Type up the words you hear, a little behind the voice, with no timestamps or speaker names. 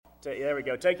There we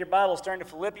go. Take your Bibles, turn to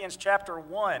Philippians chapter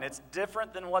 1. It's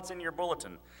different than what's in your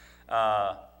bulletin.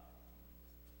 I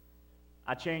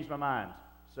changed my mind,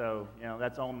 so,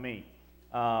 that's on me.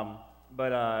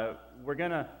 But we're going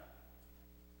to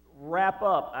wrap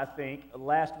up, I think,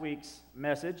 last week's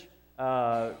message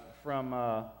from,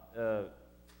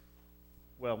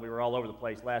 we were all over the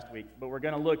place last week, but we're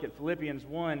going to look at Philippians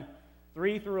 1,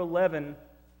 3 through 11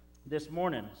 this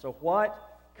morning. So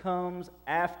what comes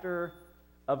after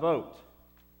a vote?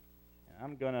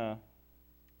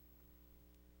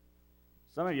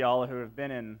 Some of y'all who have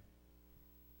been in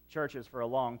churches for a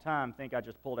long time think I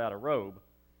just pulled out a robe.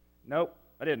 Nope,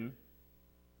 I didn't.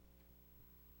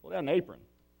 Pulled out an apron.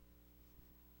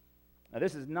 Now,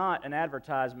 this is not an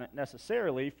advertisement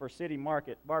necessarily for City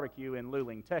Market Barbecue in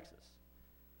Luling, Texas.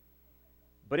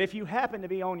 But if you happen to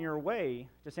be on your way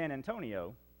to San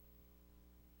Antonio,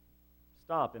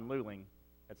 stop in Luling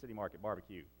at City Market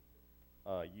Barbecue.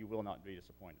 You will not be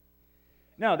disappointed.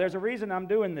 Now, there's a reason I'm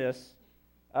doing this.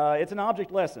 It's an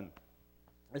object lesson.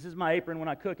 This is my apron when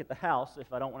I cook at the house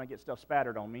if I don't want to get stuff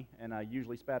spattered on me, and I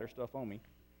usually spatter stuff on me.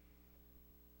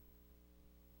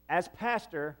 As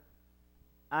pastor,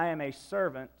 I am a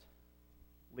servant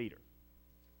leader.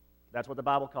 That's what the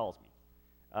Bible calls me.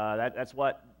 That's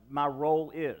what my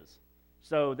role is.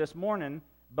 So this morning,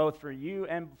 both for you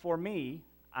and for me,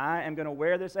 I am going to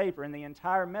wear this apron the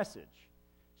entire message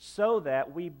so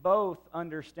that we both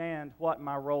understand what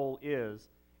my role is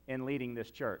in leading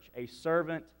this church, a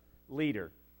servant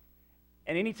leader.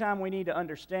 And anytime we need to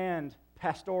understand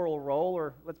pastoral role,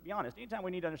 or let's be honest, anytime we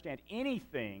need to understand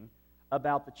anything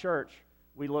about the church,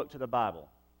 we look to the Bible.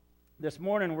 This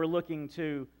morning we're looking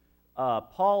to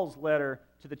Paul's letter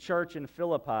to the church in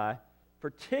Philippi,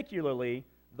 particularly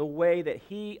the way that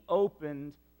he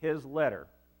opened his letter.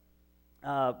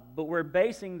 But we're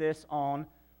basing this on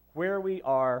where we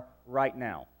are right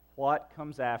now. What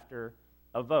comes after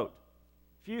a vote?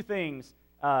 Few things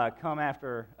come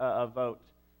after a vote.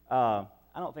 I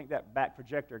don't think that back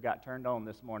projector got turned on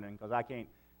this morning because I can't.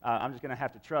 I'm just going to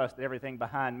have to trust that everything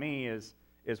behind me is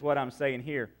what I'm saying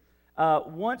here.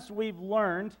 Once we've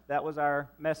learned, that was our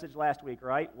message last week,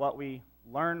 right? What we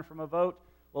learned from a vote.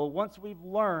 Well, once we've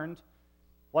learned,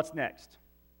 what's next?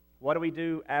 What do we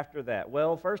do after that?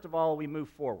 Well, first of all, we move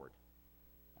forward.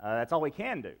 That's all we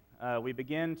can do.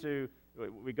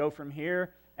 We go from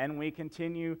here and we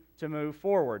continue to move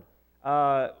forward.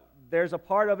 There's a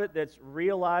part of it that's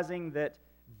realizing that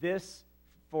this,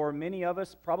 for many of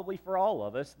us, probably for all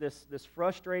of us, this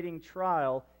frustrating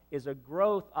trial is a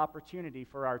growth opportunity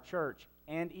for our church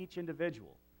and each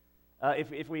individual.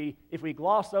 If we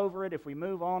gloss over it, if we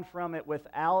move on from it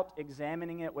without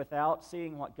examining it, without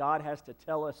seeing what God has to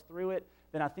tell us through it,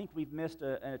 then I think we've missed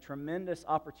a tremendous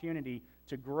opportunity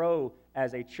to grow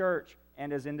as a church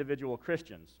and as individual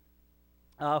Christians.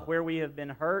 Where we have been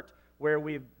hurt, where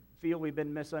we feel we've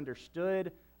been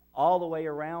misunderstood, all the way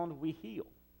around, we heal.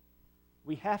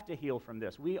 We have to heal from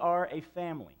this. We are a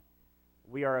family.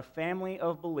 We are a family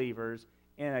of believers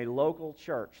in a local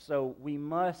church, so we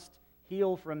must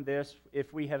heal from this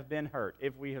if we have been hurt,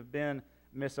 if we have been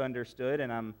misunderstood,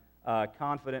 and I'm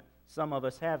confident some of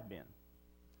us have been.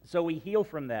 So we heal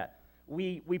from that.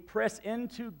 We press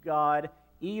into God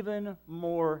even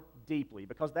more deeply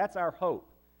because that's our hope.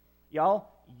 Y'all,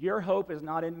 your hope is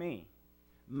not in me.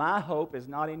 My hope is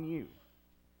not in you.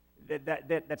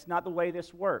 That's not the way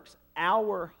this works.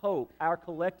 Our hope, our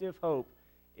collective hope,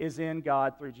 is in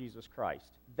God through Jesus Christ.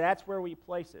 That's where we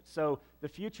place it. So the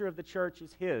future of the church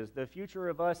is His. The future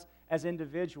of us as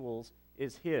individuals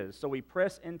is His. So we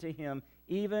press into Him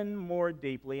even more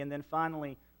deeply. And then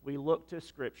finally, we look to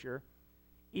Scripture,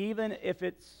 even if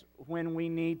it's when we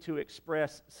need to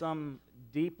express some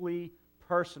deeply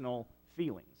personal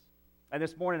feelings. And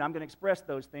this morning, I'm going to express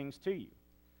those things to you.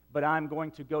 But I'm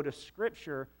going to go to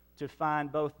Scripture to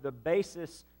find both the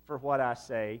basis for what I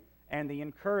say and the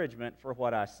encouragement for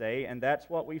what I say, and that's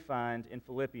what we find in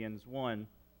Philippians 1,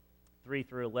 3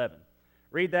 through 11.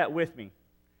 Read that with me.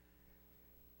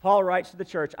 Paul writes to the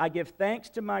church, "I give thanks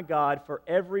to my God for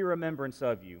every remembrance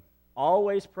of you,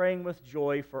 always praying with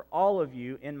joy for all of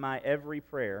you in my every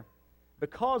prayer,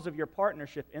 because of your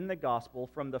partnership in the gospel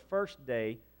from the first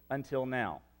day until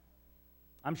now.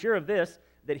 I'm sure of this,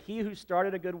 that he who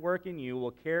started a good work in you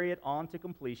will carry it on to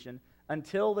completion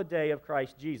until the day of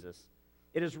Christ Jesus.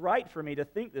 It is right for me to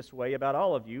think this way about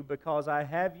all of you because I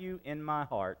have you in my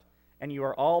heart, and you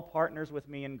are all partners with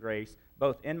me in grace,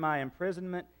 both in my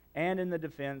imprisonment and in the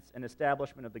defense and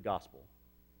establishment of the gospel.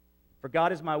 For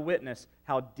God is my witness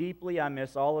how deeply I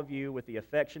miss all of you with the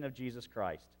affection of Jesus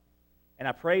Christ. And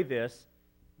I pray this,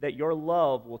 that your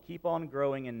love will keep on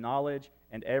growing in knowledge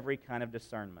and every kind of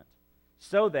discernment,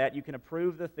 so that you can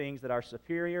approve the things that are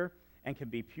superior and can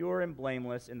be pure and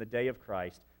blameless in the day of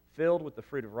Christ, filled with the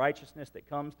fruit of righteousness that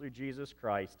comes through Jesus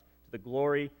Christ to the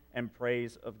glory and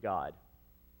praise of God.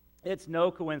 It's no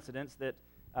coincidence that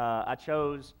I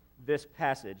chose this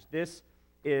passage. This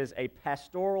is a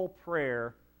pastoral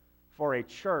prayer for a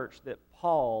church that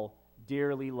Paul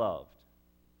dearly loved.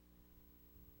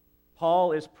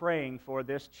 Paul is praying for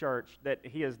this church that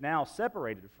he is now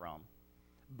separated from,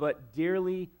 but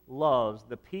dearly loves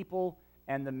the people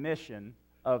and the mission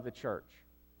of the church.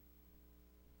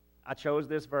 I chose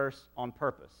this verse on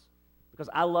purpose because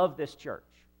I love this church.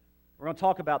 We're going to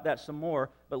talk about that some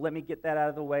more, but let me get that out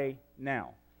of the way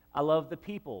now. I love the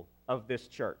people of this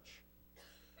church.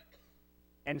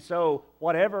 And so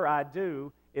whatever I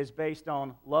do is based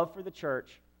on love for the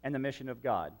church and the mission of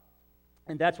God.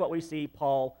 And that's what we see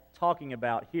Paul talking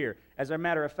about here. As a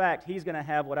matter of fact, he's going to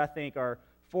have what I think are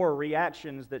 4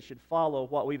 reactions that should follow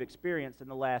what we've experienced in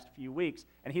the last few weeks.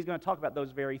 And he's going to talk about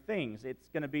those very things. It's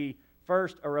going to be,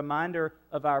 first, a reminder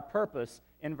of our purpose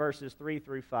in verses 3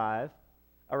 through 5,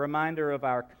 a reminder of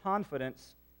our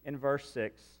confidence in verse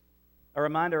 6, a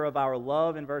reminder of our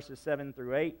love in verses 7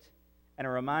 through 8, and a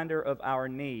reminder of our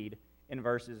need in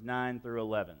verses 9 through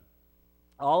 11.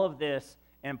 All of this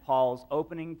in Paul's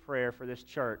opening prayer for this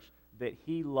church that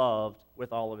he loved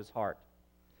with all of his heart.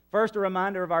 First, a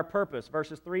reminder of our purpose,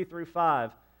 verses 3 through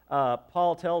 5.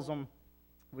 Paul tells them,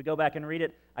 we go back and read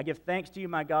it, I give thanks to you,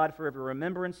 my God, for every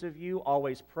remembrance of you,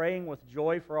 always praying with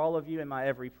joy for all of you in my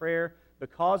every prayer,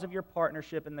 because of your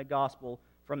partnership in the gospel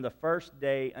from the first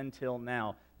day until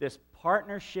now. This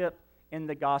partnership in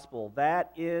the gospel,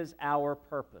 that is our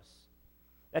purpose.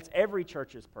 That's every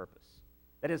church's purpose.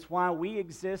 That is why we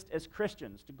exist as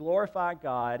Christians, to glorify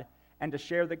God and to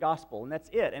share the gospel. And that's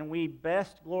it. And we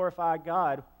best glorify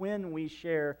God when we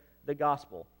share the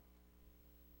gospel.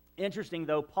 Interesting,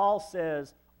 though, Paul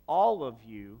says, all of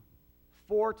you,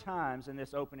 4 times in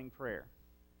this opening prayer.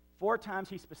 4 times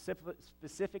he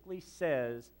specifically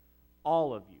says,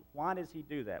 all of you. Why does he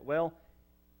do that? Well,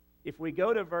 if we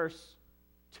go to verse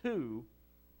 2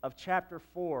 of chapter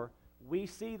 4, we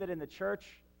see that in the church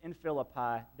in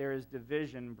Philippi, there is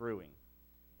division brewing.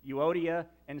 Euodia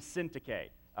and Syntyche.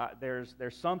 There's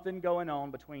something going on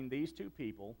between these 2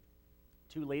 people,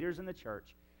 2 leaders in the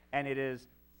church, and it is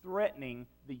threatening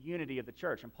the unity of the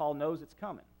church. And Paul knows it's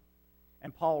coming.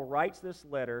 And Paul writes this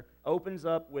letter, opens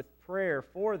up with prayer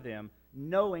for them,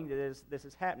 knowing that this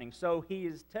is happening. So he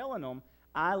is telling them,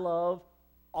 I love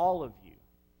all of you.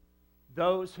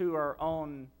 Those who are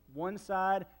on one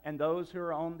side and those who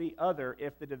are on the other,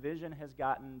 if the division has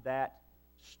gotten that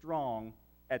strong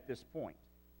at this point.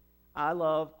 I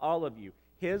love all of you.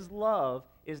 His love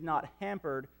is not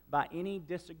hampered by any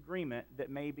disagreement that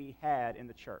may be had in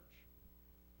the church.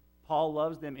 Paul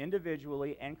loves them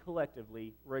individually and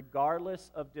collectively, regardless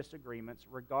of disagreements,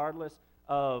 regardless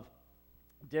of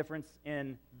difference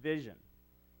in vision.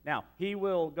 Now, he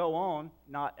will go on,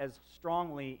 not as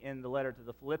strongly in the letter to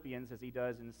the Philippians as he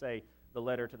does in, say, the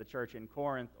letter to the church in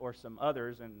Corinth or some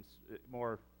others, and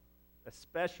more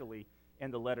especially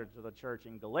in the letter to the church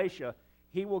in Galatia.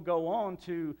 He will go on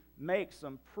to make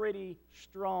some pretty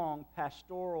strong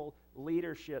pastoral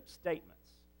leadership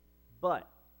statements. But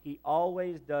he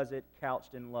always does it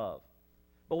couched in love.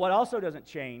 But what also doesn't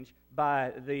change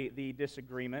by the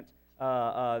disagreement,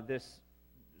 this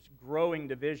growing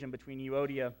division between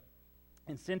Euodia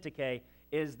and Syntyche,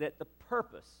 is that the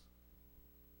purpose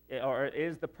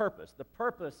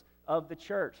of the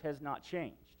church has not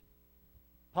changed.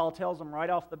 Paul tells them right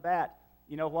off the bat,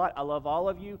 you know what, I love all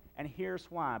of you, and here's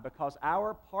why. Because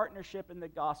our partnership in the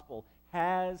gospel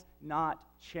has not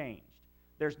changed.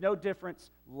 There's no difference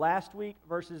last week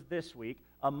versus this week,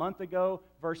 a month ago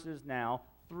versus now,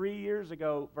 3 years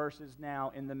ago versus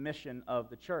now in the mission of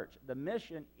the church. The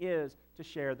mission is to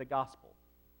share the gospel.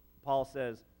 Paul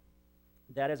says,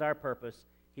 that is our purpose.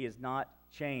 He has not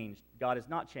changed. God has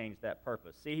not changed that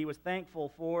purpose. See, he was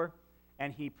thankful for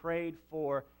and he prayed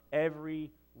for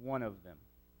every one of them.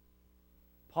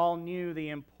 Paul knew the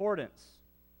importance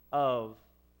of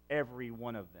every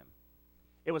one of them.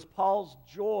 It was Paul's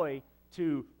joy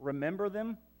to remember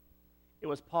them. It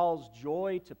was Paul's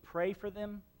joy to pray for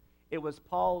them. It was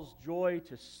Paul's joy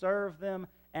to serve them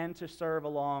and to serve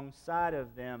alongside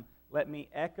of them. Let me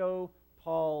echo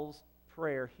Paul's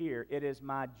prayer here. It is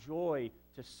my joy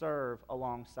to serve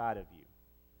alongside of you.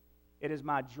 It is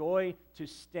my joy to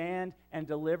stand and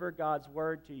deliver God's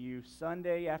word to you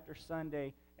Sunday after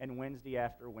Sunday and Wednesday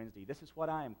after Wednesday. This is what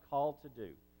I am called to do.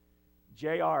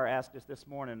 J.R. asked us this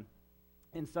morning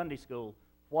in Sunday school,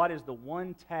 what is the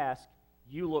one task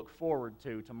you look forward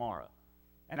to tomorrow?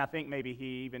 And I think maybe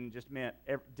he even just meant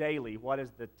daily. What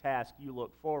is the task you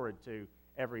look forward to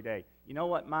every day? You know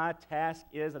what my task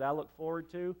is that I look forward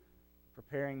to?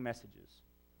 Preparing messages.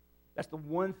 That's the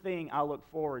one thing I look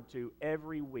forward to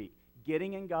every week.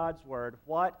 Getting in God's Word.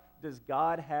 What does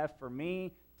God have for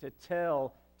me to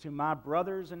tell to my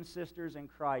brothers and sisters in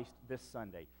Christ this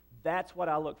Sunday? That's what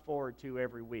I look forward to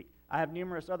every week. I have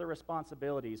numerous other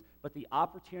responsibilities, but the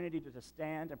opportunity to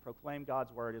stand and proclaim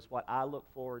God's Word is what I look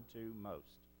forward to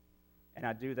most. And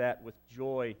I do that with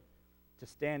joy to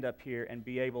stand up here and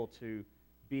be able to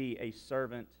be a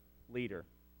servant leader.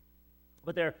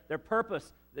 But their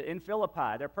purpose in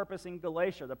Philippi, their purpose in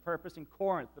Galatia, the purpose in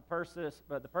Corinth, the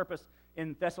purpose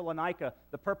in Thessalonica,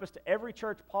 the purpose to every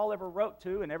church Paul ever wrote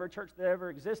to and every church that ever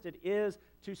existed is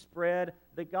to spread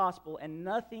the gospel, and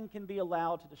nothing can be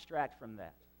allowed to distract from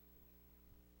that.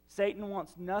 Satan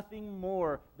wants nothing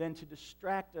more than to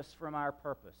distract us from our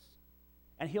purpose.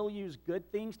 And he'll use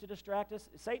good things to distract us.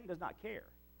 Satan does not care.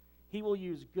 He will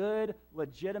use good,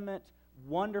 legitimate,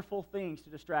 wonderful things to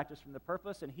distract us from the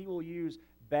purpose, and he will use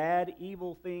bad,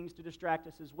 evil things to distract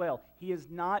us as well. He is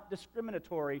not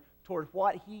discriminatory toward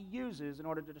what he uses in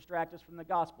order to distract us from the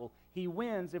gospel. He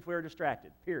wins if we're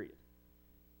distracted, period.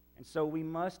 And so we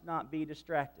must not be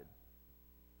distracted.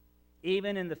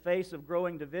 Even in the face of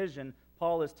growing division,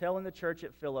 Paul is telling the church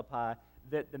at Philippi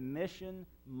that the mission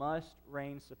must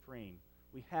reign supreme.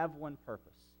 We have one purpose.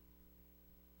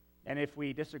 And if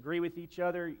we disagree with each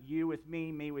other, you with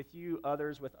me with you,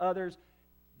 others with others,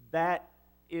 that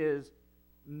is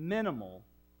minimal,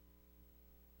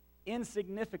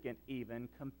 insignificant even,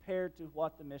 compared to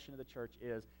what the mission of the church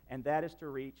is, and that is to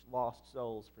reach lost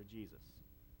souls for Jesus.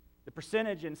 The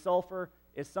percentage in Sulphur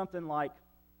is something like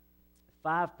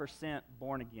 5%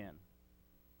 born again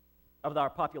of our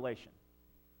population.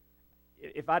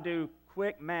 If I do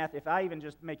quick math, if I even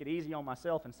just make it easy on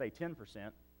myself and say 10%,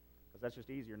 because that's just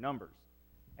easier numbers,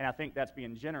 and I think that's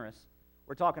being generous,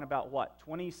 we're talking about what,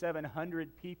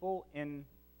 2,700 people in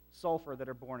Sulphur that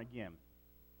are born again.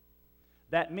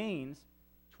 That means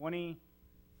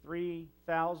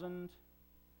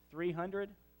 23,300, is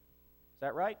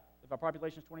that right? If our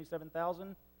population is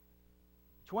 27,000,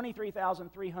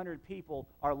 23,300 people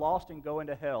are lost and go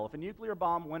into hell. If a nuclear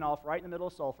bomb went off right in the middle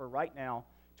of Sulphur right now,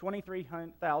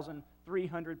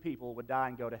 23,300 people would die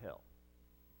and go to hell.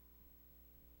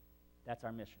 That's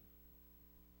our mission.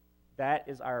 That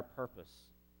is our purpose.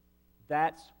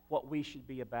 That's what we should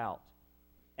be about.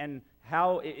 And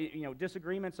how,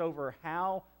 disagreements over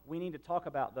how we need to talk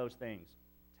about those things.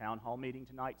 Town hall meeting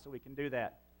tonight so we can do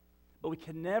that. But we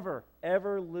can never,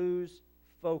 ever lose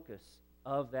focus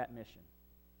of that mission.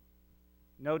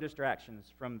 No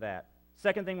distractions from that.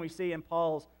 Second thing we see in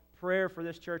Paul's prayer for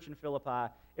this church in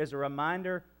Philippi is a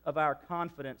reminder of our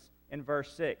confidence in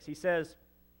verse 6. He says,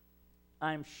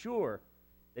 I am sure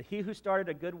that he who started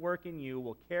a good work in you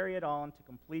will carry it on to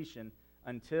completion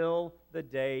until the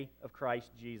day of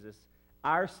Christ Jesus.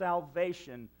 Our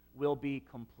salvation will be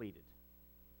completed.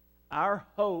 Our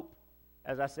hope,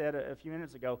 as I said a few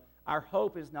minutes ago, our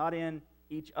hope is not in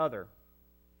each other.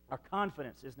 Our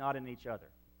confidence is not in each other.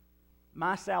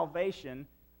 My salvation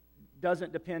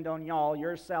doesn't depend on y'all.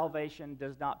 Your salvation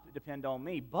does not depend on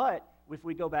me. But if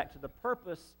we go back to the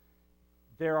purpose,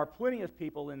 there are plenty of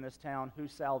people in this town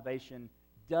whose salvation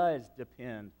does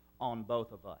depend on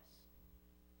both of us.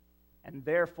 And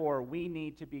therefore, we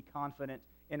need to be confident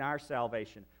in our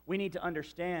salvation. We need to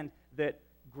understand that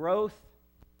growth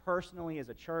personally as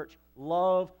a church,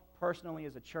 love personally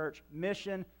as a church,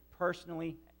 mission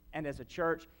personally and as a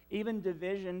church, even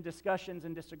division, discussions,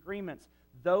 and disagreements,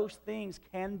 those things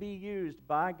can be used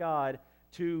by God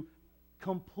to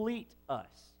complete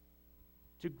us,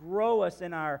 to grow us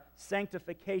in our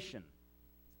sanctification,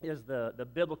 is the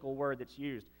biblical word that's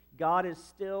used. God is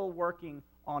still working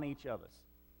on each of us.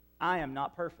 I am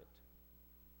not perfect.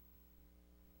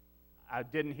 I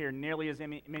didn't hear nearly as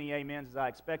many amens as I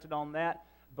expected on that,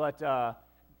 but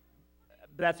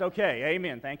that's okay.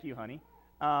 Amen. Thank you, honey.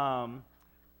 I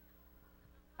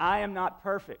am not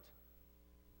perfect.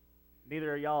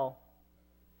 Neither are y'all.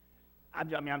 I'm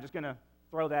just going to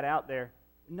throw that out there.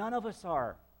 None of us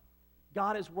are.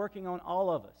 God is working on all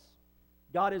of us.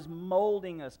 God is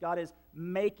molding us. God is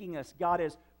making us. God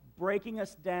is breaking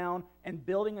us down and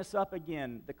building us up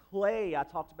again. The clay I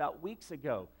talked about weeks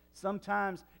ago,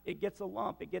 sometimes it gets a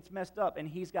lump, it gets messed up, and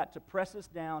He's got to press us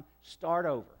down, start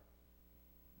over,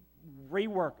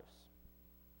 rework us.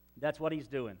 That's what He's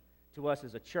doing to us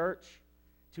as a church,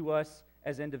 to us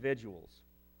as individuals.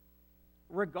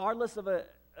 Regardless of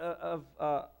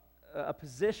a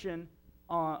position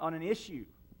on an issue.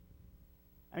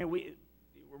 I mean,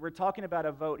 we're talking about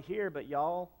a vote here, but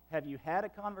y'all have you had a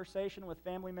conversation with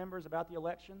family members about the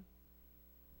election?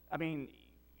 I mean,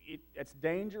 it's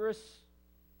dangerous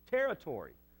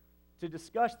territory to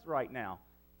discuss right now.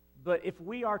 But if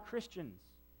we are Christians,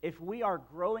 if we are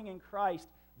growing in Christ,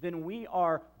 then we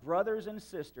are brothers and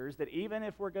sisters that even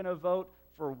if we're going to vote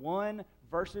for one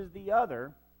versus the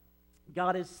other,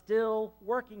 God is still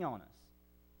working on us.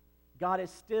 God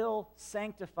is still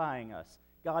sanctifying us.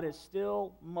 God is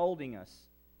still molding us.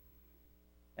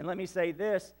 And let me say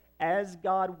this, as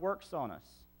God works on us,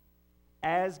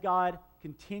 as God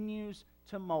continues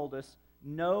to mold us,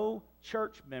 no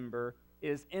church member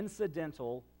is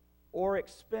incidental or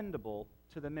expendable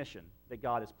to the mission that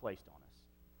God has placed on us.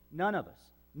 None of us.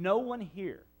 No one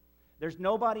here. There's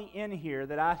nobody in here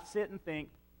that I sit and think,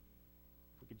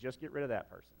 we could just get rid of that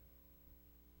person.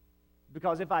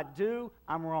 Because if I do,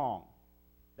 I'm wrong.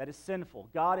 That is sinful.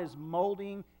 God is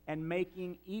molding and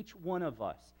making each one of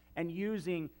us and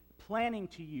planning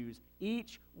to use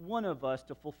each one of us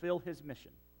to fulfill His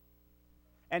mission.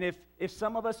 And if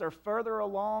some of us are further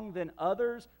along than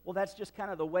others, well, that's just kind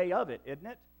of the way of it, isn't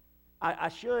it? I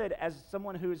should, as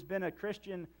someone who's been a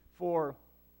Christian for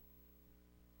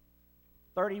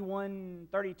 31,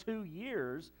 32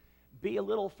 years, be a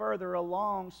little further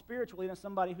along spiritually than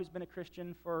somebody who's been a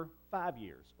Christian for 5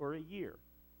 years or a year.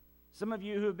 Some of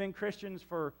you who have been Christians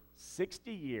for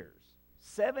 60 years,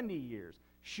 70 years,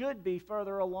 should be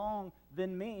further along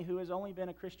than me who has only been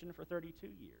a Christian for 32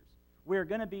 years. We're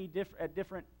going to be at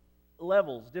different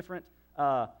levels, different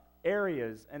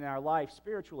areas in our life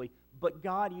spiritually, but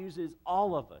God uses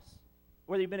all of us.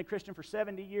 Whether you've been a Christian for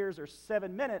 70 years or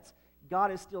 7 minutes,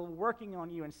 God is still working on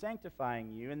you and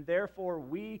sanctifying you, and therefore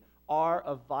we are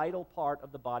a vital part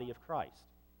of the body of Christ.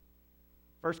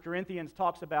 1 Corinthians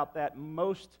talks about that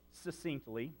most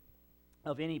succinctly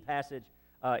of any passage,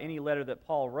 any letter that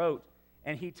Paul wrote,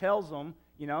 and he tells them,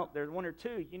 there's one or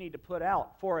two you need to put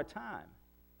out for a time.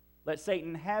 Let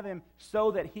Satan have him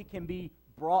so that he can be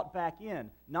brought back in,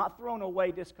 not thrown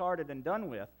away, discarded, and done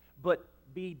with, but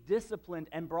be disciplined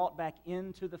and brought back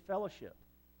into the fellowship.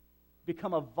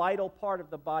 Become a vital part of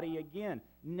the body again.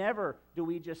 Never do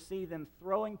we just see them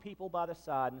throwing people by the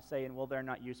side and saying, well, they're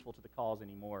not useful to the cause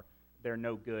anymore. They're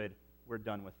no good. We're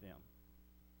done with them.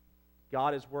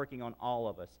 God is working on all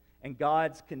of us. And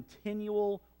God's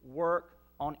continual work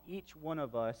on each one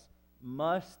of us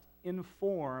must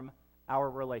inform our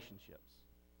relationships.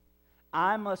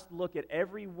 I must look at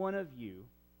every one of you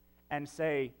and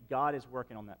say, God is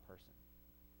working on that person.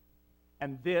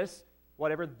 And this,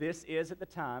 whatever this is at the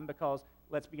time, because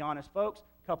let's be honest, folks,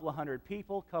 a couple of hundred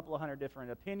people, a couple of hundred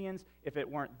different opinions. If it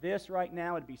weren't this right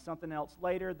now, it'd be something else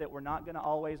later that we're not going to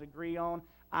always agree on.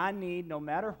 I need, no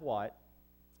matter what,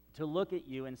 to look at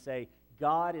you and say,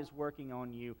 God is working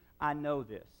on you. I know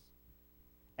this.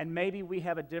 And maybe we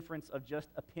have a difference of just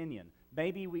opinion.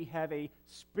 Maybe we have a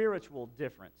spiritual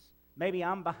difference. Maybe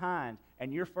I'm behind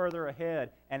and you're further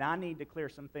ahead, and I need to clear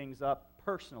some things up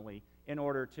personally in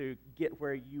order to get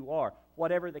where you are.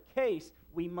 Whatever the case,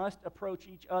 we must approach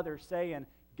each other saying,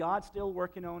 God's still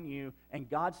working on you, and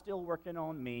God's still working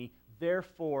on me.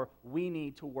 Therefore, we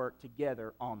need to work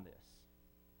together on this.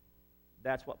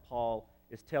 That's what Paul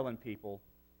is telling people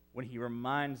when he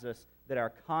reminds us that our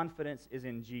confidence is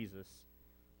in Jesus,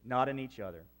 not in each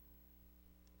other.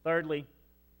 Thirdly,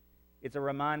 it's a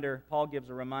reminder, Paul gives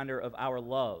a reminder of our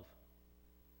love.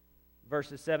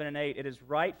 Verses 7 and 8, it is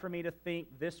right for me to think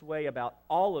this way about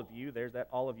all of you, there's that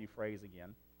all of you phrase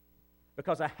again,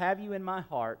 because I have you in my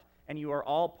heart, and you are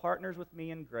all partners with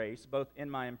me in grace, both in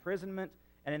my imprisonment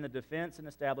and in the defense and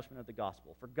establishment of the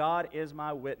gospel. For God is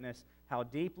my witness, how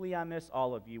deeply I miss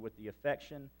all of you with the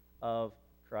affection of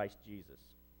Christ Jesus.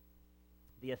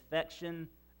 The affection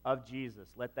of Jesus.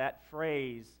 Let that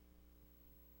phrase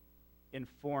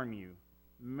inform you.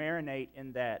 Marinate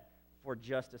in that for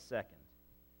just a second.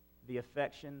 The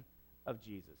affection of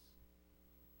Jesus.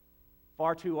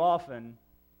 Far too often,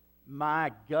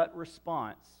 my gut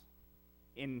response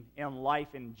in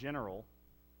life in general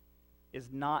is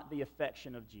not the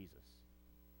affection of Jesus.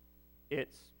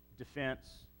 It's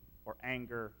defense or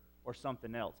anger or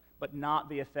something else, but not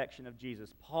the affection of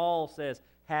Jesus. Paul says,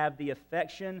 have the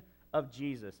affection of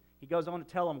Jesus. He goes on to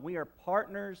tell them, we are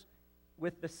partners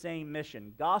with the same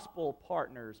mission, gospel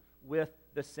partners with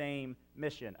the same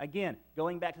mission. Again,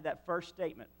 going back to that first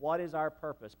statement, what is our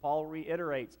purpose? Paul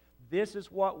reiterates, this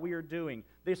is what we are doing.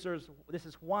 This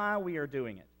is why we are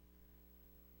doing it.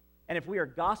 And if we are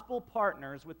gospel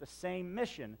partners with the same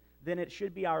mission, then it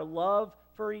should be our love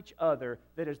for each other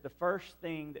that is the first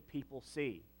thing that people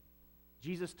see.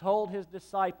 Jesus told his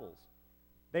disciples,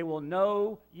 they will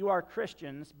know you are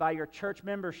Christians by your church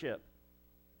membership.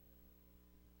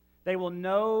 They will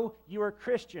know you are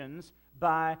Christians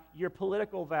by your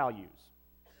political values.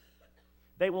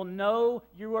 They will know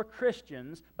you are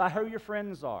Christians by who your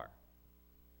friends are.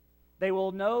 They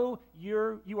will know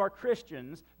you are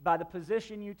Christians by the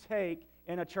position you take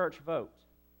in a church vote.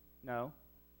 No.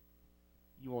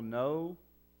 They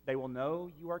will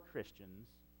know you are Christians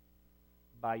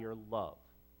by your love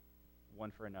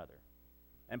one for another.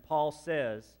 And Paul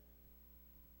says,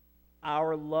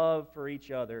 our love for each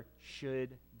other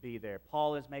should be there.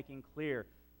 Paul is making clear,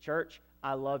 church,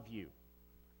 I love you.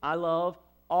 I love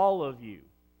all of you.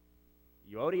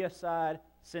 Euodia side,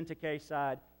 Syntyche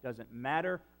side, doesn't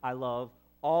matter. I love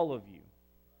all of you.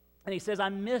 And he says, I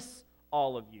miss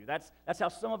all of you. That's how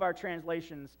some of our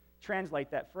translations translate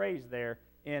that phrase there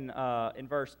in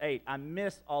verse 8. I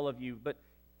miss all of you. But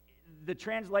the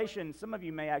translation, some of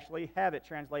you may actually have it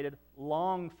translated,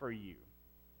 long for you.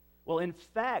 Well, in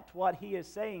fact, what he is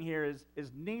saying here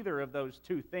is neither of those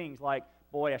two things, like,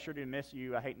 boy, I sure do miss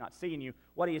you, I hate not seeing you.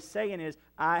 What he is saying is,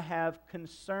 I have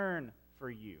concern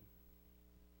for you.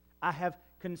 I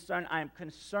am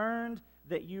concerned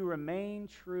that you remain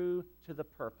true to the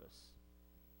purpose.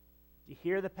 Do you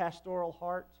hear the pastoral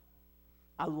heart?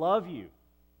 I love you.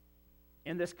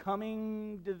 In this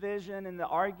coming division and the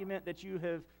argument that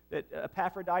that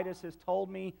Epaphroditus has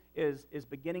told me is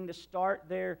beginning to start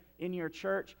there in your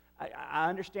church, I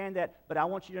understand that, but I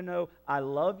want you to know I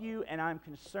love you, and I'm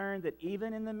concerned that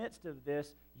even in the midst of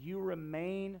this, you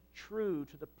remain true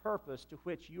to the purpose to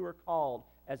which you are called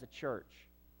as a church.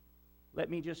 Let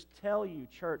me just tell you,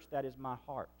 church, that is my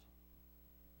heart.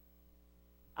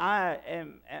 I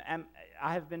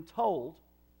have been told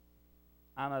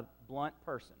I'm a blunt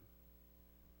person.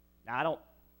 Now, I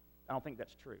don't think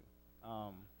that's true.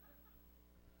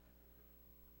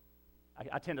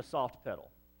 I tend to soft pedal.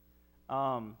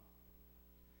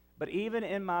 But even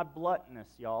in my bluntness,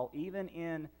 y'all, even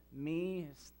in me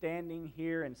standing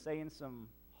here and saying some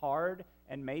hard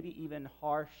and maybe even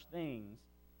harsh things,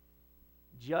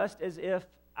 just as if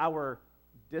I were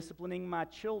disciplining my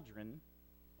children,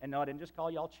 and no, I didn't just call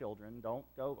y'all children. Don't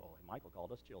go, oh, Michael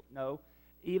called us children. No,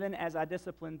 even as I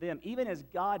discipline them, even as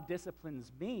God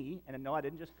disciplines me, and no, I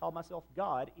didn't just call myself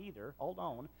God either. Hold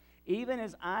on. Even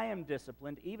as I am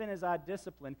disciplined, even as I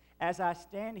discipline, as I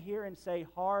stand here and say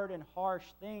hard and harsh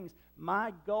things,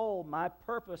 my goal, my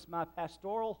purpose, my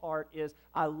pastoral heart is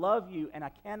I love you, and I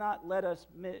cannot let us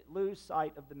lose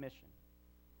sight of the mission.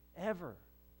 Ever.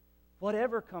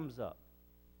 Whatever comes up.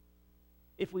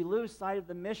 If we lose sight of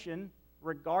the mission,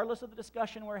 regardless of the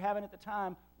discussion we're having at the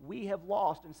time, we have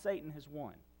lost and Satan has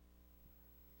won.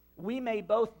 We may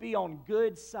both be on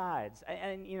good sides,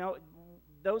 and you know,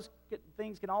 those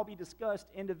things can all be discussed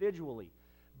individually.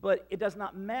 But it does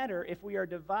not matter if we are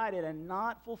divided and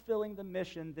not fulfilling the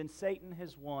mission, then Satan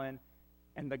has won,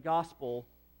 and the gospel,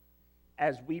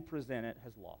 as we present it,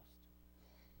 has lost.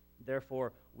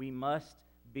 Therefore, we must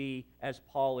be, as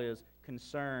Paul is,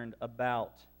 concerned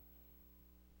about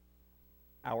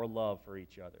our love for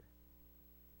each other.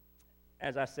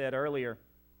 As I said earlier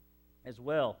as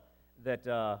well, that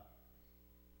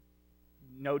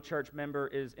no church member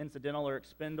is incidental or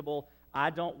expendable.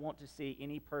 I don't want to see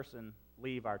any person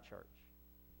leave our church.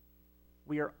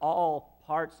 We are all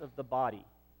parts of the body.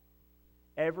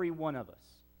 Every one of us.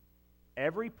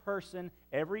 Every person,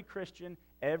 every Christian,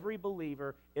 every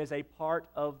believer is a part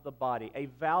of the body, a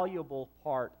valuable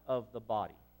part of the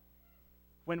body.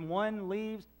 When one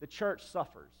leaves, the church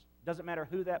suffers. Doesn't matter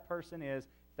who that person is.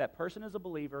 If that person is a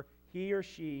believer, he or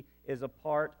she is a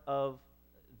part of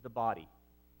the body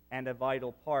and a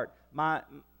vital part. My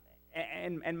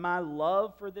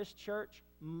love for this church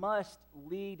must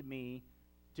lead me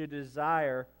to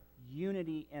desire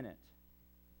unity in it.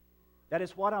 That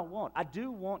is what I want. I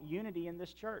do want unity in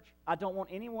this church. I don't want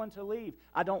anyone to leave.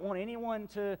 I don't want anyone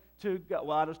to go,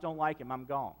 well, I just don't like him, I'm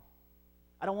gone.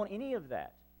 I don't want any of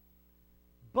that.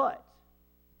 But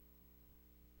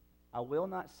I will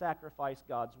not sacrifice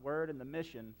God's word and the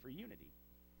mission for unity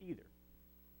either.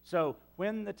 So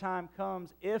when the time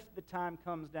comes, if the time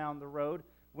comes down the road,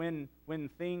 when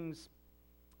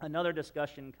another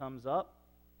discussion comes up,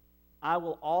 I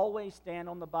will always stand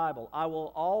on the Bible. I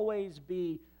will always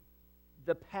be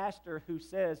the pastor who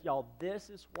says, y'all, this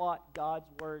is what God's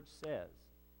word says.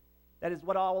 That is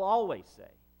what I will always say.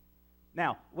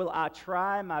 Now, will I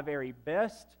try my very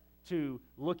best to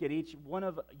look at each one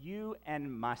of you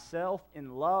and myself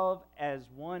in love as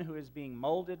one who is being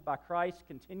molded by Christ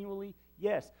continually?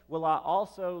 Yes. Will I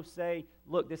also say,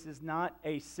 look, this is not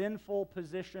a sinful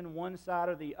position one side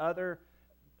or the other?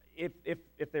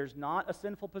 If there's not a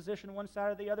sinful position one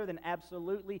side or the other, then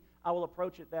absolutely I will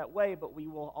approach it that way, but we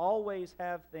will always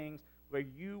have things where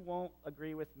you won't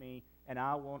agree with me and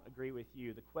I won't agree with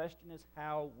you. The question is,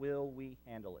 how will we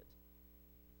handle it?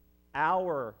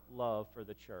 Our love for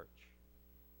the church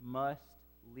must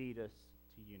lead us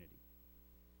to unity.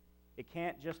 It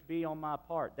can't just be on my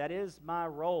part. That is my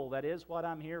role. That is what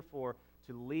I'm here for,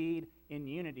 to lead in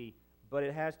unity, but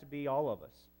it has to be all of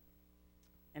us.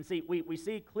 And see, we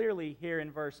see clearly here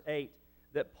in verse 8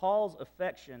 that Paul's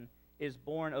affection is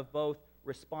born of both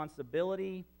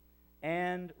responsibility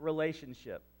and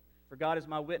relationship. For God is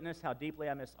my witness how deeply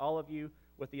I miss all of you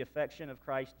with the affection of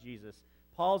Christ Jesus.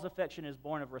 Paul's affection is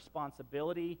born of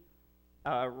responsibility,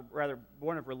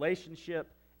 born of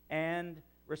relationship and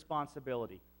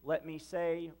responsibility. Let me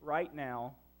say right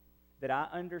now that I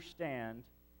understand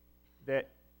that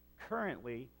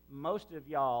currently most of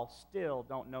y'all still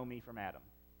don't know me from Adam.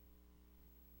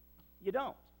 You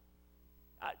don't.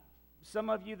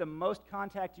 Some of you, the most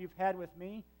contact you've had with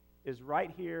me is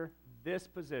right here, this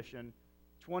position,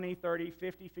 20, 30,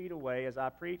 50 feet away as I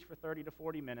preach for 30 to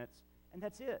 40 minutes, and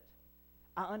that's it.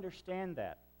 I understand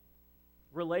that.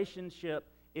 Relationship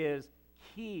is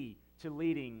key to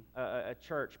leading a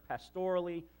church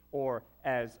pastorally or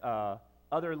as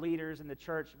other leaders in the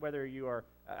church, whether you are,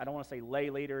 I don't want to say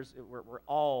lay leaders, we're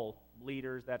all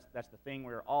leaders, that's the thing,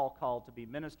 we're all called to be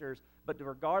ministers, but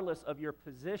regardless of your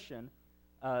position,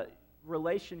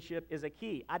 relationship is a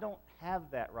key. I don't have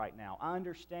that right now. I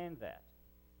understand that.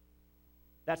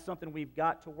 That's something we've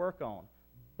got to work on.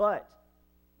 But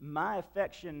my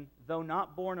affection, though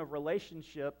not born of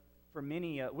relationship with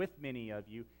many of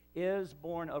you, is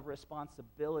born of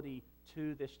responsibility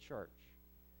to this church.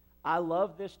 I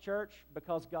love this church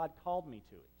because God called me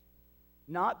to it.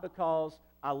 Not because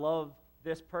I love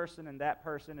this person and that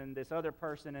person and this other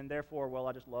person and therefore, well,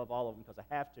 I just love all of them because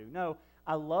I have to. No,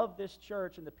 I love this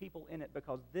church and the people in it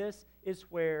because this is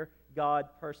where God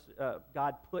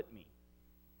put me.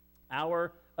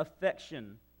 Our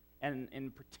affection, and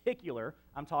in particular,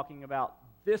 I'm talking about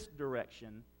this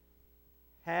direction,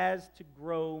 has to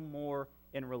grow more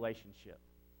in relationship.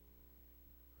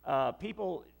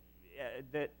 People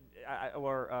that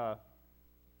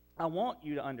I want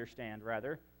you to understand,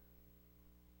 rather,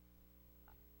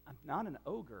 I'm not an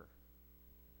ogre.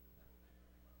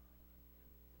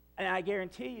 And I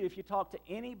guarantee you, if you talk to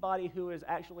anybody who has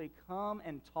actually come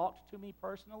and talked to me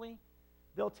personally,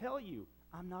 they'll tell you,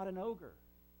 I'm not an ogre.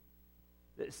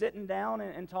 Sitting down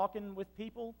and talking with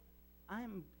people, I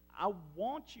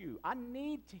want you, I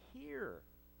need to hear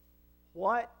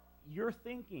what you're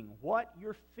thinking, what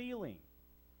you're feeling,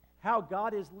 how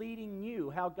God is leading you,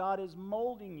 how God is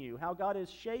molding you, how God is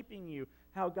shaping you,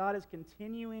 how God is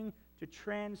continuing to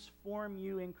transform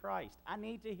you in Christ. I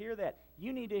need to hear that.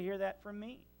 You need to hear that from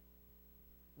me.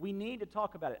 We need to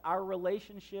talk about it. Our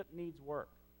relationship needs work.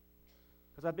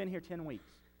 Because I've been here 10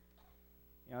 weeks.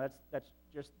 You know, that's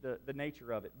just the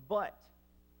nature of it. But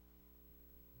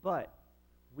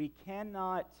we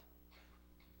cannot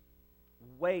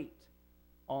wait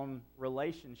on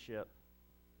relationship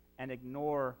and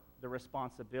ignore the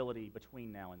responsibility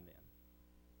between now and then.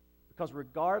 Because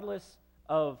regardless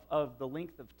of the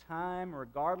length of time,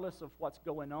 regardless of what's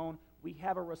going on, we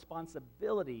have a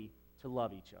responsibility to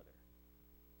love each other.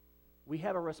 We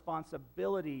have a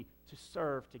responsibility to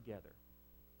serve together.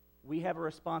 We have a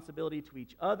responsibility to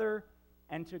each other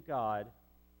and to God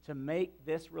to make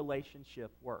this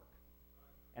relationship work.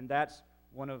 And that's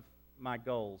one of my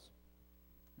goals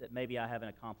that maybe I haven't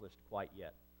accomplished quite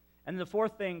yet. And the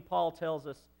fourth thing Paul tells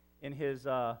us in his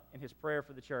prayer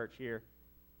for the church here,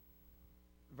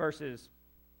 verses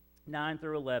 9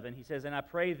 through 11, he says, "And I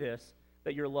pray this,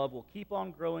 that your love will keep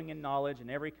on growing in knowledge and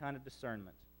every kind of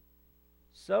discernment,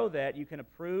 so that you can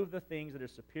approve the things that are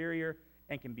superior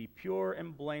and can be pure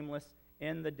and blameless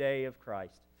in the day of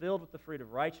Christ, filled with the fruit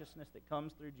of righteousness that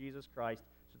comes through Jesus Christ,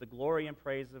 to the glory and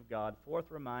praise of God."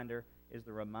 Fourth reminder is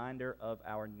the reminder of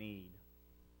our need.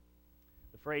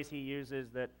 The phrase he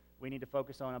uses that we need to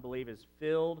focus on, I believe, is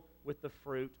filled with the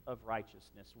fruit of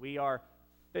righteousness. We are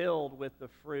filled with the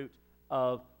fruit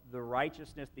of the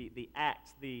righteousness, the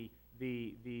acts, the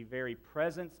very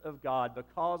presence of God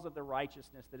because of the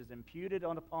righteousness that is imputed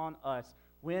upon us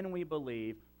when we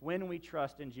believe, when we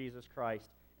trust in Jesus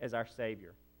Christ as our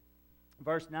Savior.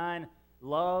 Verse 9,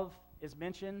 love is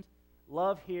mentioned.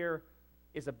 Love here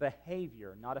is a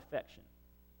behavior, not affection.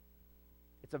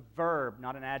 It's a verb,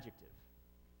 not an adjective.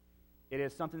 It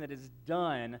is something that is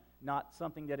done, not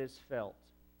something that is felt.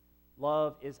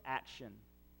 Love is action.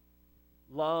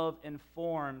 Love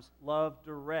informs, love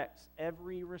directs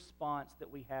every response that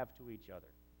we have to each other.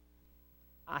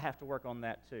 I have to work on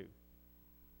that too.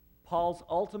 Paul's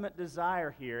ultimate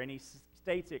desire here, and he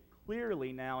states it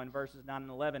clearly now in verses 9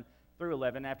 and 11, through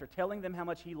 11, after telling them how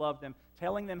much he loved them,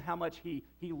 telling them how much he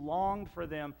longed for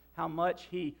them, how much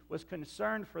he was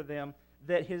concerned for them,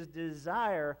 that his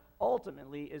desire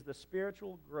ultimately is the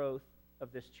spiritual growth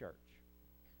of this church.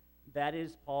 That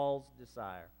is Paul's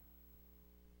desire.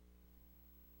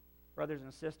 Brothers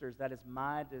and sisters, that is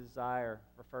my desire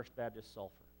for First Baptist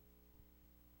Sulphur.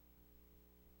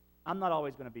 I'm not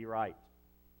always going to be right.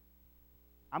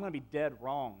 I'm going to be dead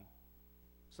wrong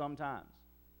sometimes.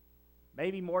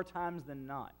 Maybe more times than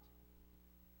not.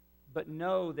 But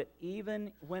know that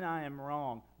even when I am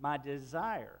wrong, my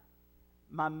desire,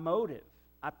 my motive,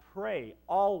 I pray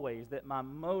always that my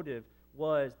motive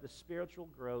was the spiritual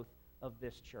growth of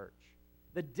this church.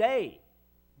 The day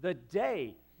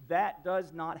that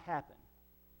does not happen,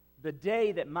 the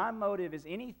day that my motive is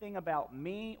anything about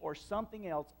me or something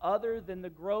else other than the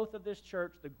growth of this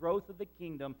church, the growth of the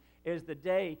kingdom, is the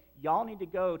day y'all need to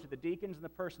go to the deacons and the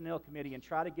personnel committee and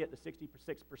try to get the 66%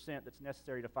 that's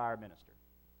necessary to fire a minister.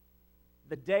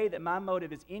 The day that my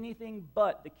motive is anything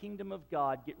but the kingdom of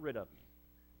God, get rid of me.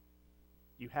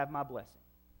 You have my blessing.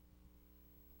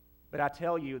 But I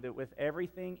tell you that with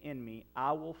everything in me,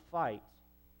 I will fight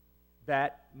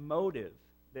that motive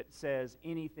that says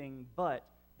anything but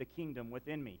the kingdom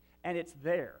within me. And it's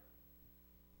there.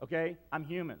 Okay? I'm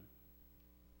human.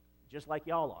 Just like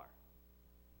y'all are.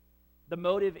 The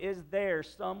motive is there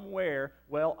somewhere.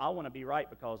 Well, I want to be right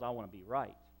because I want to be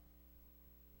right.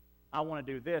 I want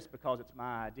to do this because it's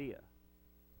my idea.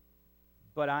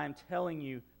 But I'm telling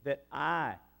you that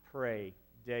I pray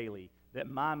daily that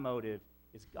my motive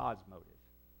is God's motive.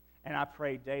 And I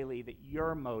pray daily that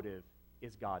your motive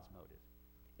is God's motive.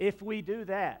 If we do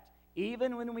that,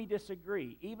 even when we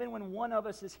disagree, even when one of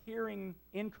us is hearing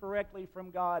incorrectly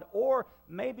from God, or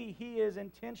maybe He is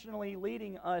intentionally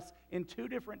leading us in two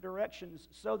different directions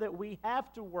so that we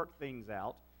have to work things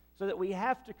out, so that we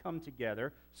have to come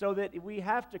together, so that we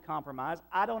have to compromise.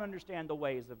 I don't understand the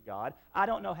ways of God. I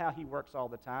don't know how He works all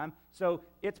the time, so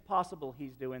it's possible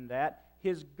He's doing that.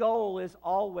 His goal is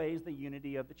always the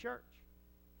unity of the church.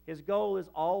 His goal is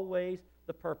always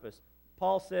the purpose.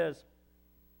 Paul says,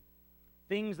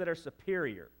 things that are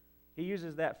superior. He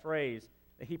uses that phrase.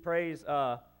 He prays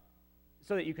so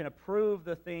that you can approve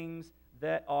the things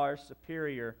that are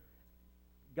superior.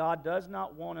 God does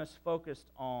not want us focused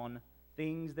on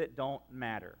things that don't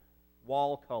matter.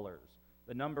 Wall colors,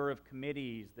 the number of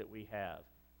committees that we have,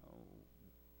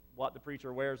 what the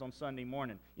preacher wears on Sunday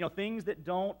morning. You know, things that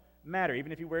don't matter,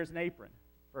 even if he wears an apron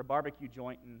for a barbecue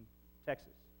joint in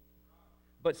Texas.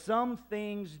 But some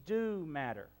things do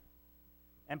matter.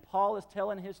 And Paul is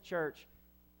telling his church,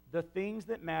 the things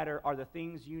that matter are the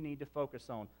things you need to focus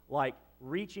on, like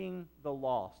reaching the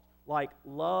lost, like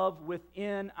love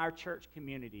within our church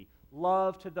community,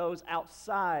 love to those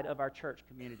outside of our church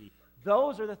community.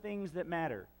 Those are the things that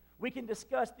matter. We can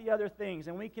discuss the other things,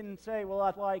 and we can say, well,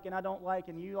 I like and I don't like,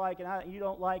 and you like and you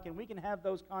don't like, and we can have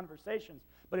those conversations.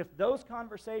 But if those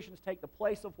conversations take the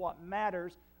place of what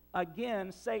matters,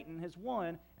 again, Satan has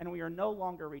won, and we are no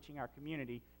longer reaching our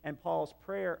community. And Paul's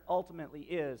prayer ultimately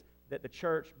is that the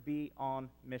church be on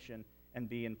mission and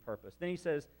be in purpose. Then he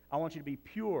says, I want you to be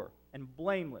pure and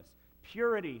blameless.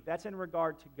 Purity, that's in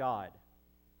regard to God.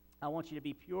 I want you to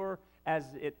be pure as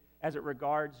it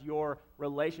regards your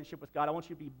relationship with God. I want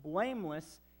you to be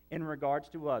blameless in regards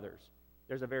to others.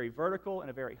 There's a very vertical and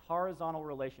a very horizontal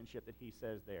relationship that he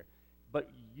says there. But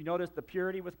you notice the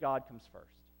purity with God comes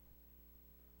first.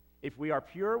 If we are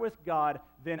pure with God,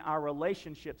 then our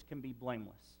relationships can be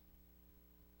blameless.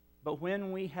 But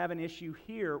when we have an issue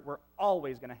here, we're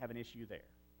always going to have an issue there.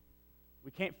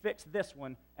 We can't fix this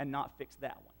one and not fix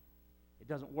that one. It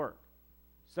doesn't work.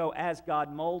 So as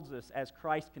God molds us, as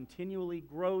Christ continually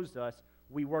grows us,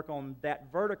 we work on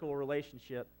that vertical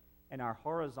relationship, and our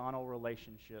horizontal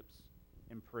relationships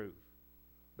improve.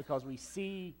 Because we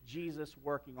see Jesus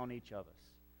working on each of us.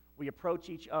 We approach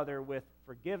each other with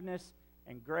forgiveness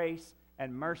and grace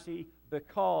and mercy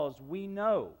because we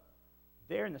know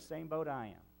they're in the same boat I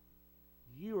am.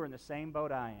 You are in the same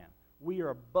boat I am. We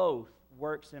are both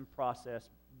works in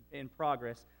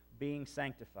progress, being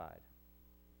sanctified.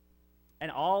 And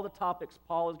all the topics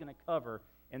Paul is going to cover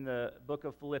in the book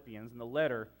of Philippians, in the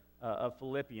letter of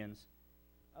Philippians,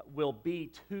 will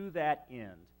be to that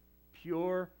end.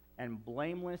 Pure and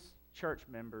blameless church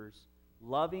members,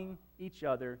 loving each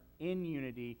other in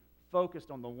unity,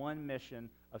 focused on the one mission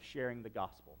of sharing the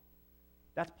gospel.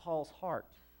 That's Paul's heart.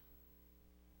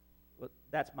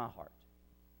 That's my heart.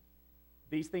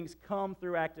 These things come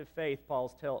through active faith, Paul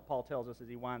tells us as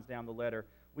he winds down the letter.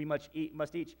 We must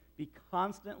each be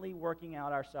constantly working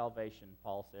out our salvation,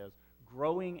 Paul says,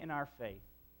 growing in our faith.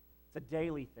 It's a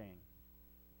daily thing.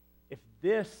 If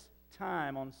this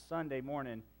time on Sunday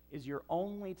morning is your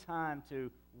only time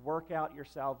to work out your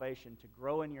salvation, to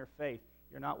grow in your faith,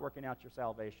 you're not working out your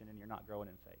salvation and you're not growing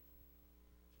in faith.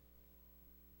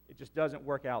 It just doesn't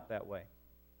work out that way.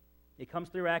 It comes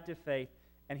through active faith,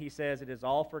 and he says it is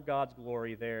all for God's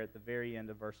glory there at the very end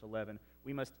of verse 11.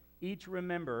 We must each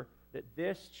remember that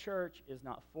this church is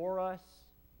not for us,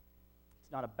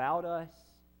 it's not about us,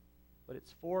 but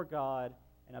it's for God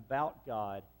and about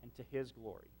God and to His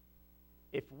glory.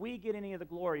 If we get any of the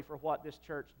glory for what this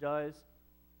church does,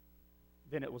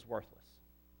 then it was worthless.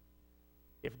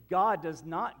 If God does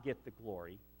not get the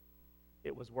glory,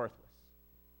 it was worthless.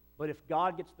 But if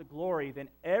God gets the glory, then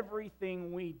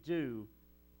everything we do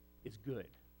is good.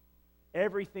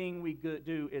 Everything we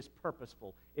do is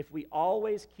purposeful. If we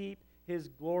always keep His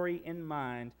glory in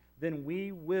mind, then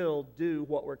we will do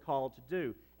what we're called to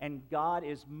do. And God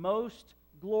is most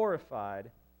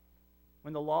glorified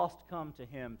when the lost come to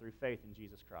Him through faith in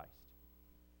Jesus Christ.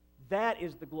 That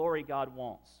is the glory God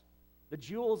wants. The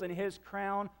jewels in His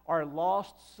crown are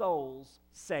lost souls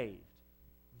saved.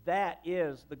 That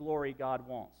is the glory God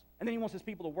wants. And then He wants His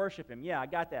people to worship Him. Yeah, I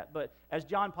got that. But as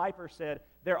John Piper said,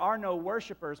 there are no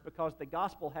worshipers because the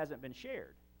gospel hasn't been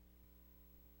shared.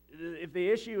 If the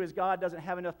issue is God doesn't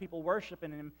have enough people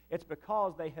worshiping Him, it's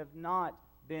because they have not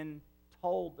been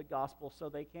told the gospel so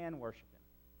they can worship Him.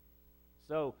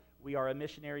 So we are a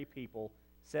missionary people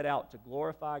set out to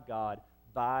glorify God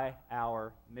by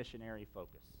our missionary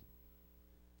focus.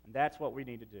 And that's what we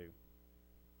need to do.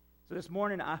 So this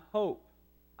morning, I hope,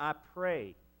 I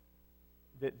pray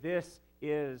that this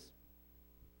is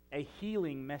a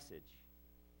healing message.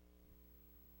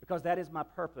 Because that is my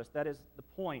purpose. That is the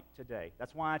point today.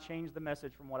 That's why I changed the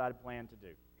message from what I planned to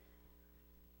do.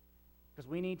 Because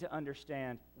we need to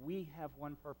understand we have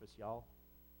one purpose, y'all.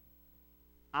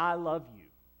 I love you.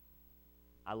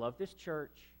 I love this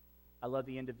church. I love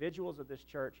the individuals of this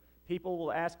church. People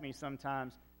will ask me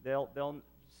sometimes, they'll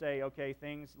say, okay,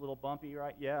 things a little bumpy,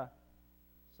 right? Yeah.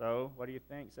 So, what do you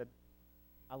think? I said,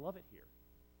 I love it here.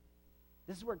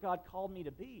 This is where God called me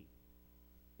to be.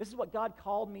 This is what God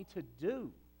called me to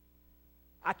do.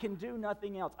 I can do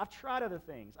nothing else. I've tried other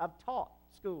things. I've taught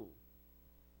school.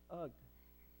 Ugh.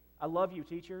 I love you,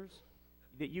 teachers,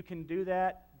 that you can do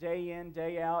that day in,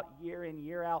 day out, year in,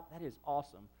 year out. That is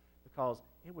awesome because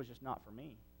it was just not for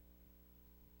me.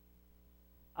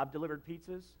 I've delivered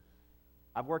pizzas.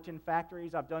 I've worked in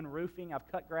factories. I've done roofing.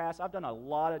 I've cut grass. I've done a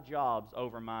lot of jobs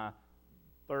over my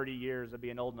 30 years of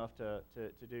being old enough to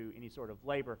do any sort of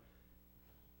labor.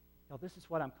 Now, this is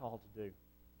what I'm called to do.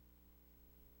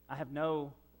 I have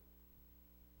no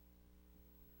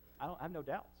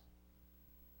doubts.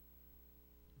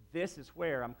 This is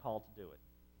where I'm called to do it.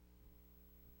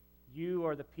 You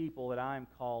are the people that I am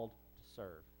called to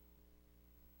serve.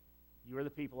 You are the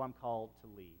people I'm called to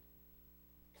lead.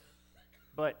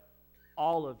 But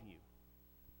all of you,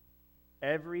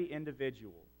 every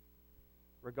individual,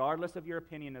 regardless of your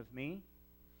opinion of me,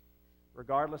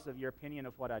 regardless of your opinion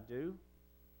of what I do,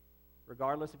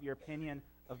 regardless of your opinion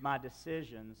of my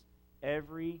decisions,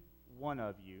 every one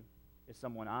of you is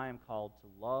someone I am called to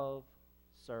love,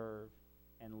 serve,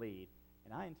 and lead.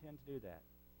 And I intend to do that.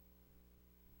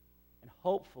 And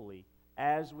hopefully,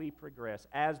 as we progress,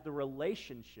 as the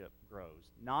relationship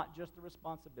grows, not just the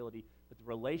responsibility, but the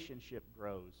relationship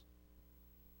grows,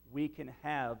 we can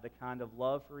have the kind of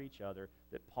love for each other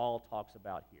that Paul talks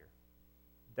about here.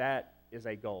 That is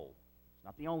a goal. It's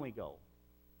not the only goal.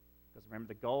 Because remember,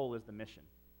 the goal is the mission.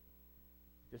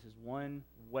 This is one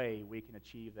way we can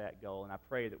achieve that goal, and I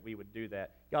pray that we would do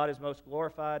that. God is most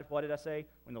glorified, what did I say?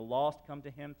 When the lost come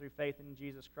to Him through faith in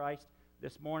Jesus Christ.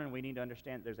 This morning we need to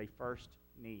understand that there's a first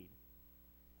need.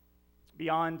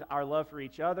 Beyond our love for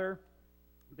each other,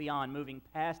 beyond moving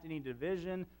past any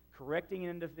division, correcting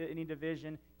any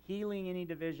division, healing any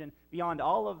division, beyond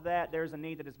all of that, there's a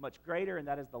need that is much greater, and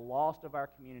that is the lost of our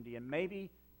community. And maybe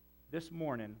this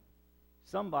morning,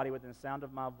 somebody within the sound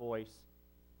of my voice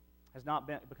has not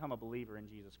become a believer in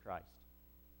Jesus Christ.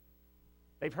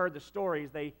 They've heard the stories,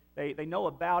 they know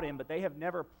about Him, but they have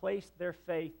never placed their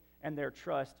faith and their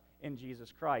trust in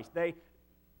Jesus Christ.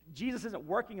 Jesus isn't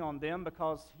working on them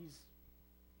because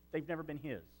they've never been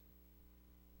His.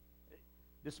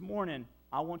 This morning,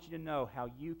 I want you to know how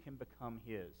you can become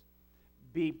His.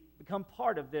 Become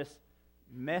part of this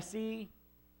messy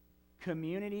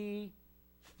community,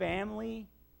 family.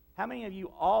 How many of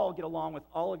you all get along with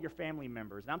all of your family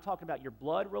members? And I'm talking about your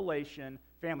blood relation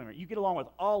family member. You get along with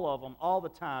all of them all the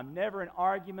time. Never an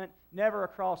argument, never a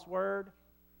crossword.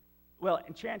 Well,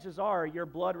 and chances are your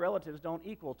blood relatives don't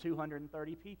equal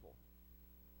 230 people.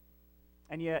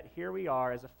 And yet, here we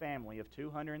are as a family of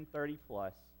 230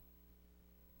 plus,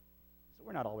 So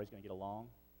we're not always going to get along.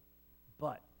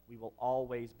 But we will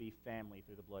always be family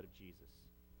through the blood of Jesus.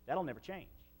 That'll never change.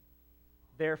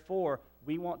 Therefore,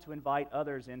 we want to invite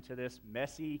others into this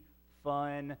messy,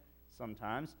 fun,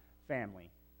 sometimes,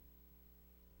 family.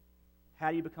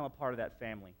 How do you become a part of that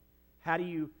family? How do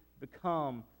you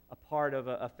become a part of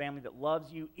a family that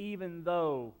loves you even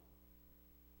though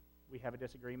we have a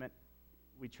disagreement?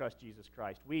 We trust Jesus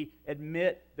Christ. We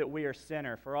admit that we are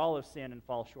sinner, for all have sinned and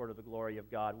fall short of the glory of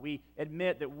God. We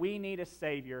admit that we need a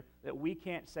Savior, that we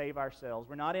can't save ourselves.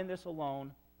 We're not in this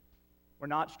alone. We're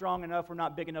not strong enough. We're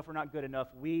not big enough. We're not good enough.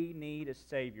 We need a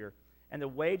Savior. And the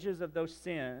wages of those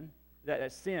sin,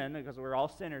 because we're all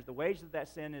sinners, the wages of that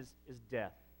sin is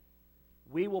death.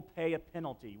 We will pay a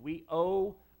penalty. We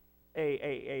owe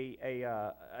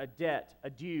a debt, a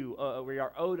due. We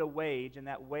are owed a wage, and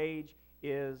that wage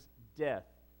is death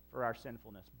for our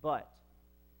sinfulness. But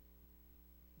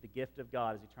the gift of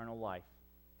God is eternal life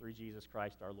through Jesus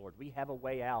Christ our Lord. We have a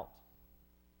way out.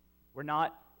 We're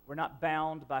not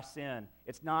bound by sin.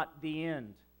 It's not the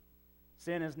end.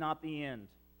 Sin is not the end.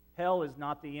 Hell is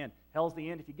not the end. Hell's the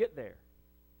end if you get there.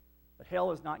 But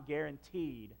hell is not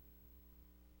guaranteed,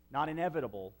 not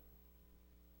inevitable,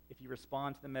 if you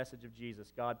respond to the message of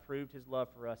Jesus. God proved his love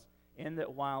for us in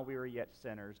that while we were yet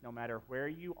sinners, no matter where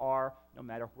you are, no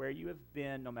matter where you have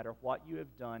been, no matter what you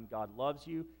have done, God loves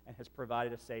you and has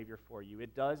provided a Savior for you.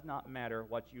 It does not matter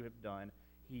what you have done.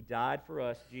 He died for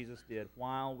us, Jesus did,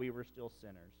 while we were still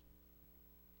sinners.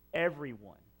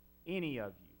 Everyone, any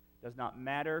of you, does not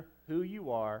matter who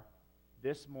you are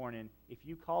this morning, if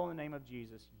you call in the name of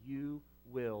Jesus, you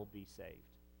will be saved.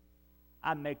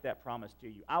 I make that promise to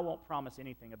you. I won't promise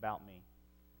anything about me.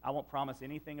 I won't promise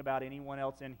anything about anyone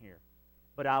else in here.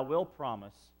 But I will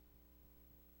promise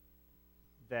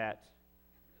that...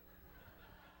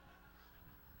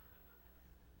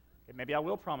 Okay, maybe I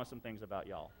will promise some things about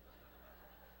y'all.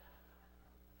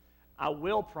 I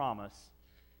will promise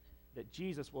that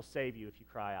Jesus will save you if you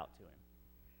cry out to him.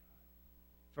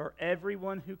 For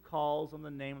everyone who calls on the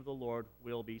name of the Lord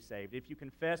will be saved. If you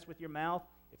confess with your mouth,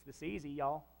 it's this easy,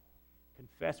 y'all.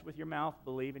 Confess with your mouth,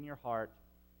 believe in your heart.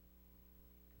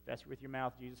 Confess with your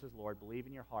mouth Jesus is Lord. Believe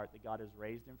in your heart that God has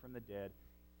raised him from the dead.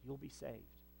 You'll be saved.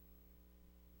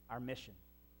 Our mission,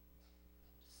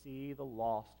 to see the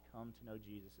lost come to know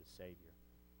Jesus as Savior.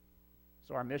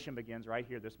 So our mission begins right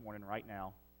here this morning, right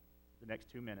now, the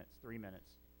next 2 minutes, 3 minutes,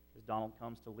 as Donald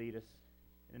comes to lead us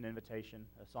in an invitation,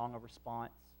 a song of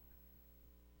response.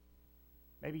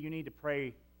 Maybe you need to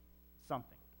pray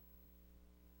something.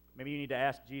 Maybe you need to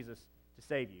ask Jesus to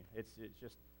save you. It's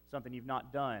just something you've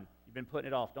not done. You've been putting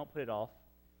it off. Don't put it off.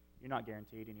 You're not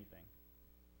guaranteed anything.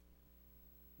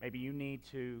 Maybe you need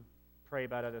to pray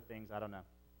about other things. I don't know.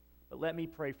 But let me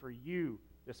pray for you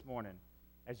this morning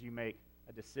as you make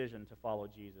a decision to follow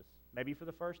Jesus. Maybe for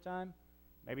the first time,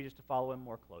 maybe just to follow him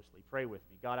more closely. Pray with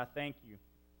me. God, I thank you,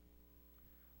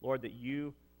 Lord, that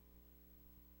you're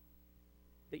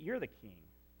the King.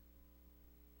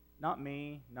 Not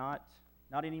me, not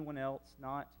anyone else,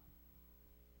 none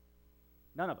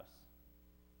of us.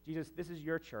 Jesus, this is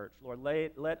your church. Lord,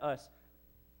 let us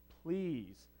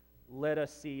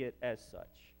see it as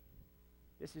such.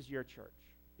 This is your church.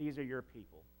 These are your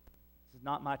people. This is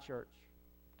not my church.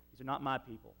 These are not my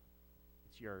people.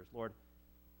 It's yours. Lord,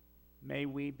 may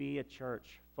we be a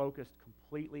church focused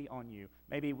completely on you.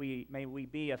 May we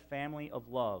be a family of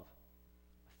love,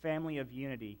 a family of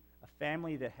unity, a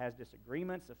family that has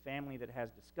disagreements, a family that has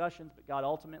discussions, but God,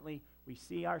 ultimately, we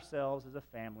see ourselves as a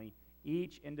family,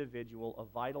 each individual a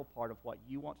vital part of what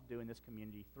you want to do in this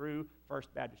community through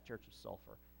First Baptist Church of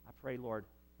Sulphur. I pray, Lord,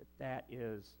 that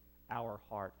is our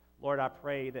heart. Lord, I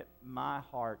pray that my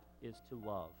heart is to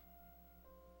love.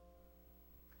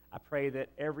 I pray that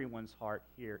everyone's heart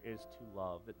here is to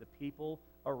love, that the people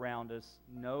around us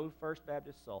know First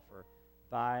Baptist Sulphur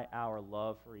by our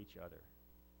love for each other.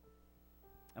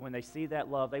 And when they see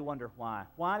that love, they wonder why.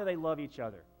 Why do they love each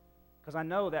other? Because I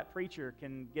know that preacher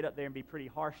can get up there and be pretty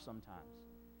harsh sometimes.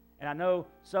 And I know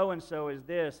so-and-so is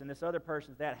this and this other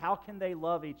person's that. How can they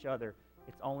love each other?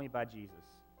 It's only by Jesus.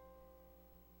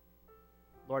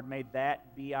 Lord, may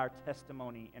that be our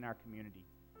testimony in our community.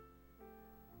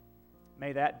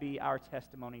 May that be our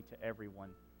testimony to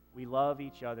everyone. We love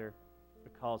each other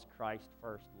because Christ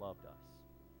first loved us.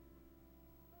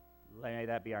 May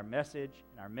that be our message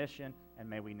and our mission, and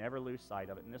may we never lose sight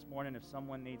of it. And this morning, if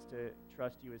someone needs to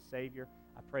trust you as Savior,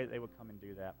 I pray that they would come and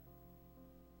do that.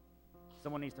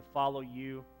 Someone needs to follow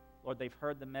you. Lord, they've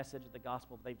heard the message of the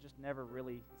gospel, but they've just it's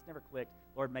never clicked.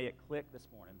 Lord, may it click this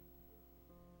morning.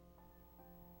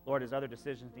 Lord, as other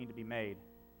decisions need to be made,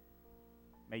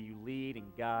 may you lead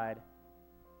and guide.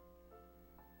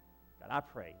 God, I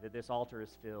pray that this altar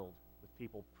is filled with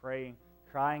people praying,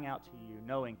 crying out to you,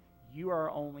 knowing you are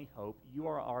our only hope. You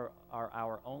are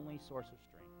our only source of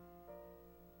strength.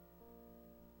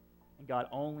 And God,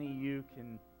 only you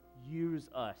can use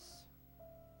us.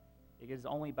 It is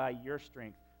only by your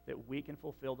strength that we can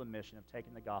fulfill the mission of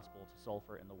taking the gospel to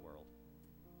Sulphur in the world.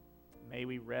 May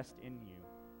we rest in you.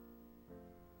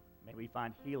 May we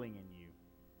find healing in you.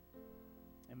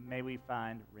 And may we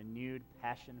find renewed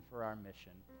passion for our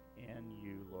mission in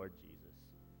you, Lord Jesus.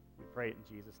 We pray it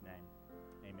in Jesus'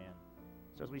 name. Amen.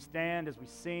 So as we stand, as we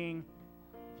sing,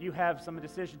 if you have some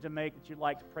decision to make that you'd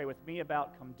like to pray with me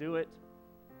about, come do it.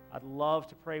 I'd love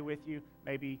to pray with you.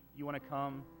 Maybe you want to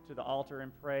come to the altar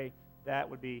and pray. That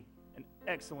would be an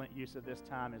excellent use of this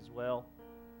time as well.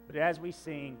 But as we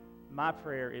sing, my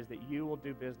prayer is that you will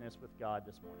do business with God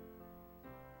this morning.